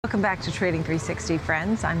Welcome back to Trading 360,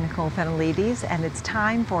 friends. I'm Nicole Fenalides, and it's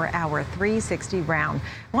time for our 360 round. I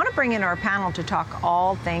want to bring in our panel to talk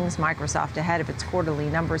all things Microsoft ahead of its quarterly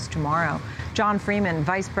numbers tomorrow. John Freeman,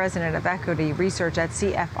 Vice President of Equity Research at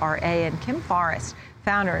CFRA, and Kim Forrest,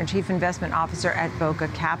 Founder and Chief Investment Officer at Boca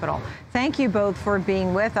Capital. Thank you both for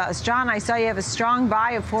being with us. John, I saw you have a strong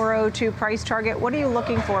buy of 402 price target. What are you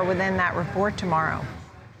looking for within that report tomorrow?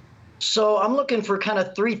 So I'm looking for kind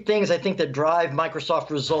of three things I think that drive Microsoft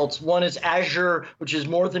results. One is Azure, which is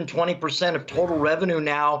more than 20% of total revenue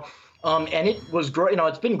now. And it was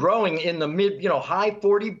it's been growing in the high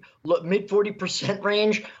 40, mid 40%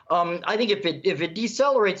 range. I think if it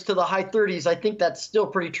decelerates to the high 30s, I think that's still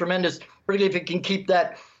pretty tremendous, particularly if it can keep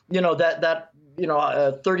that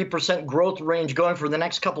 30% growth range going for the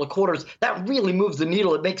next couple of quarters. That really moves the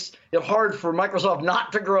needle. It makes it hard for Microsoft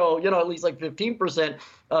not to grow, at least like 15%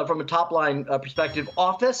 from a top line perspective.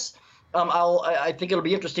 Office, I think it'll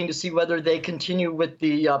be interesting to see whether they continue with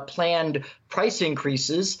the planned price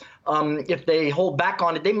increases. If they hold back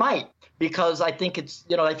on it, they might, because I think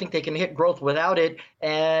I think they can hit growth without it.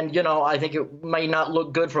 And, I think it may not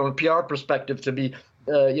look good from a PR perspective to be,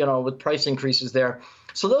 with price increases there.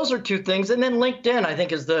 So those are two things. And then LinkedIn, I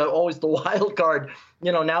think, is always the wild card.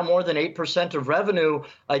 Now more than 8% of revenue,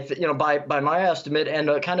 by my estimate,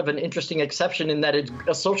 and kind of an interesting exception in that it's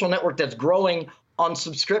a social network that's growing on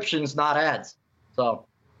subscriptions, not ads. So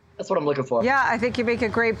that's what I'm looking for. Yeah, I think you make a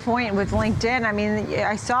great point with LinkedIn. I mean,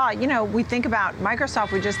 I saw, we think about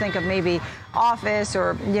Microsoft, we just think of maybe Office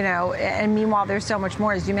or, and meanwhile, there's so much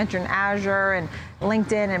more. As you mentioned, Azure and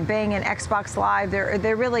LinkedIn and Bing and Xbox Live.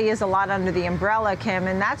 There really is a lot under the umbrella, Kim,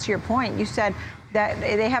 and that's your point. You said that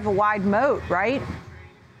they have a wide moat, right?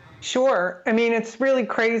 Sure. I mean, it's really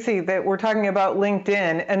crazy that we're talking about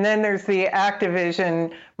LinkedIn, and then there's the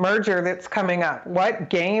Activision merger that's coming up.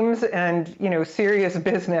 What? Games and, serious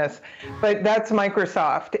business. But that's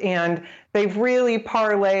Microsoft, and they've really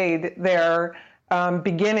parlayed their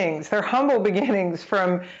beginnings, their humble beginnings,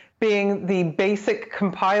 from being the basic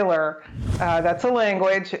compiler. That's a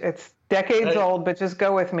language. It's decades old, but just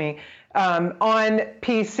go with me. On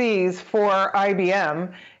PCs for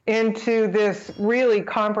IBM, into this really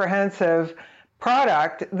comprehensive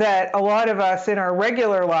product that a lot of us in our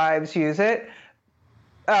regular lives use it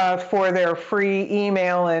for their free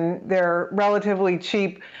email and their relatively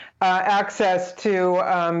cheap access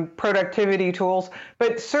to productivity tools.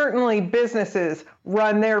 But certainly businesses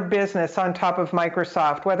run their business on top of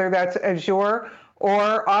Microsoft, whether that's Azure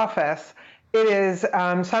or Office. It is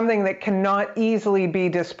something that cannot easily be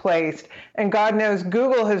displaced. And God knows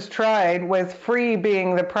Google has tried, with free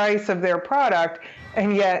being the price of their product,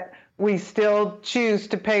 and yet we still choose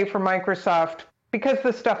to pay for Microsoft because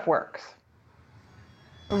the stuff works.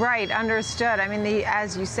 Right, understood. I mean,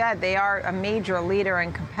 as you said, they are a major leader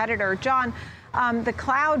and competitor. John, the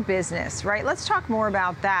cloud business, right? Let's talk more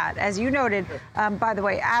about that. As you noted, by the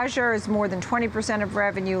way, Azure is more than 20% of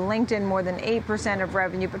revenue, LinkedIn more than 8% of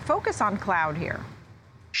revenue, but focus on cloud here.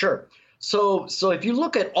 Sure. So if you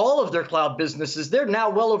look at all of their cloud businesses, they're now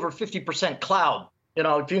well over 50% cloud.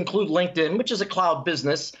 If you include LinkedIn, which is a cloud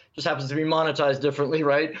business, just happens to be monetized differently,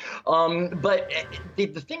 right? But the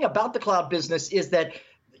thing about the cloud business is that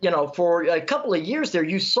for a couple of years there,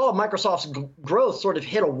 you saw Microsoft's growth sort of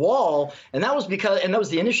hit a wall, and that was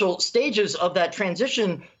the initial stages of that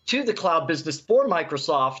transition to the cloud business for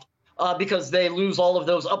Microsoft, because they lose all of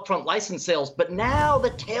those upfront license sales. But now the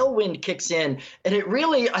tailwind kicks in, and it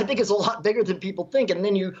really, I think, is a lot bigger than people think. And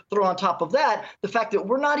then you throw on top of that the fact that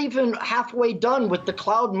we're not even halfway done with the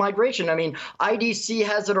cloud migration. I mean, IDC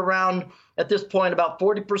has it around, at this point, about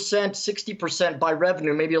 40%, 60% by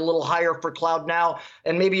revenue, maybe a little higher for cloud now,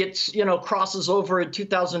 and maybe it's crosses over in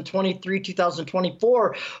 2023,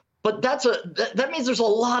 2024. But that means there's a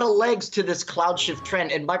lot of legs to this cloud shift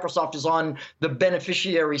trend, and Microsoft is on the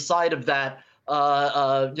beneficiary side of that,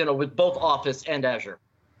 with both Office and Azure.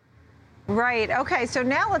 Right. Okay. So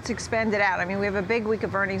now let's expand it out. I mean, we have a big week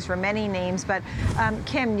of earnings for many names, but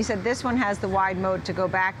Kim, you said this one has the wide moat, to go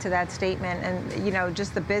back to that statement, and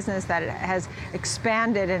just the business that it has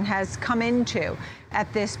expanded and has come into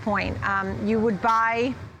at this point. You would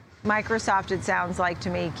buy Microsoft, it sounds like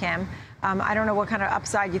to me, Kim. I don't know what kind of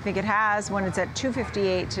upside you think it has when it's at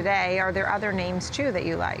 258 today. Are there other names too that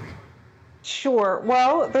you like? Sure.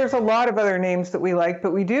 Well, there's a lot of other names that we like,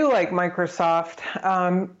 but we do like Microsoft,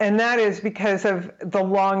 and that is because of the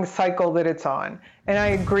long cycle that it's on. And I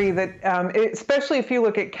agree that, especially if you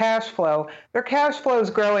look at cash flow, their cash flow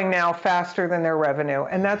is growing now faster than their revenue,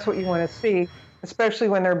 and that's what you want to see, especially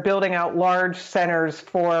when they're building out large centers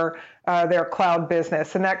for their cloud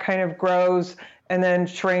business, and that kind of grows and then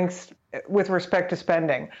shrinks with respect to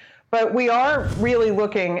spending. But we are really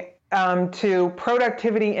looking to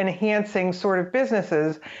productivity enhancing sort of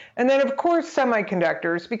businesses. And then, of course,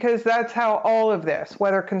 semiconductors, because that's how all of this,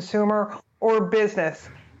 whether consumer or business,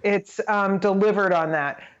 it's delivered on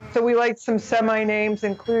that. So we like some semi names,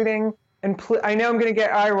 including, and I know I'm going to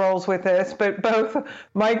get eye rolls with this, but both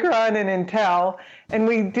Micron and Intel. And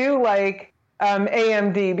we do like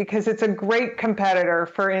AMD because it's a great competitor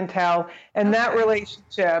for Intel. And that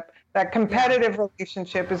relationship, that competitive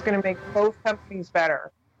relationship, is going to make both companies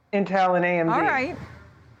better, Intel and AMD. All right.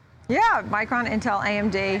 Yeah, Micron, Intel,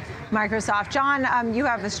 AMD, Microsoft. John, you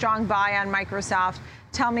have a strong buy on Microsoft.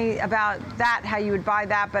 Tell me about that, how you would buy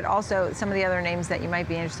that, but also some of the other names that you might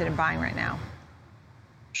be interested in buying right now.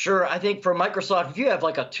 Sure. I think for Microsoft, if you have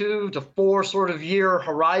like a 2 to 4 sort of year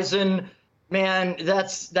horizon, man,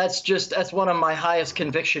 that's one of my highest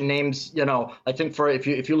conviction names. I think for if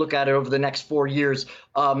you look at it over the next 4 years,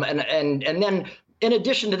 and then in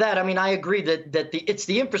addition to that, I mean, I agree that it's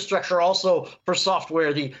the infrastructure also for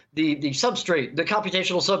software, the substrate, the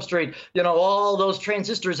computational substrate, all those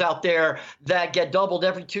transistors out there that get doubled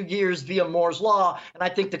every 2 years via Moore's law. And I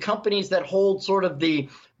think the companies that hold sort of the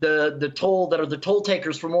toll, that are the toll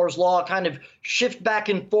takers for Moore's law, kind of shift back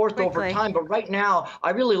and forth over time. But right now,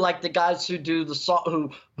 I really like the guys who do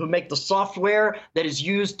who make the software that is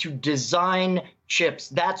used to design chips.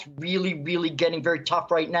 That's really, really getting very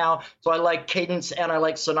tough right now. So I like Cadence and I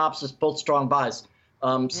like Synopsys, both strong buys.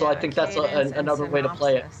 So I think that's another way to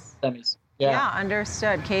play it. Semis. Yeah,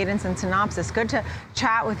 understood. Cadence and Synopsys. Good to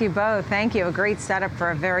chat with you both. Thank you. A great setup for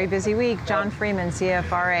a very busy week. John Freeman,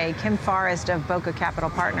 CFRA, Kim Forrest of Boca Capital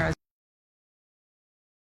Partners.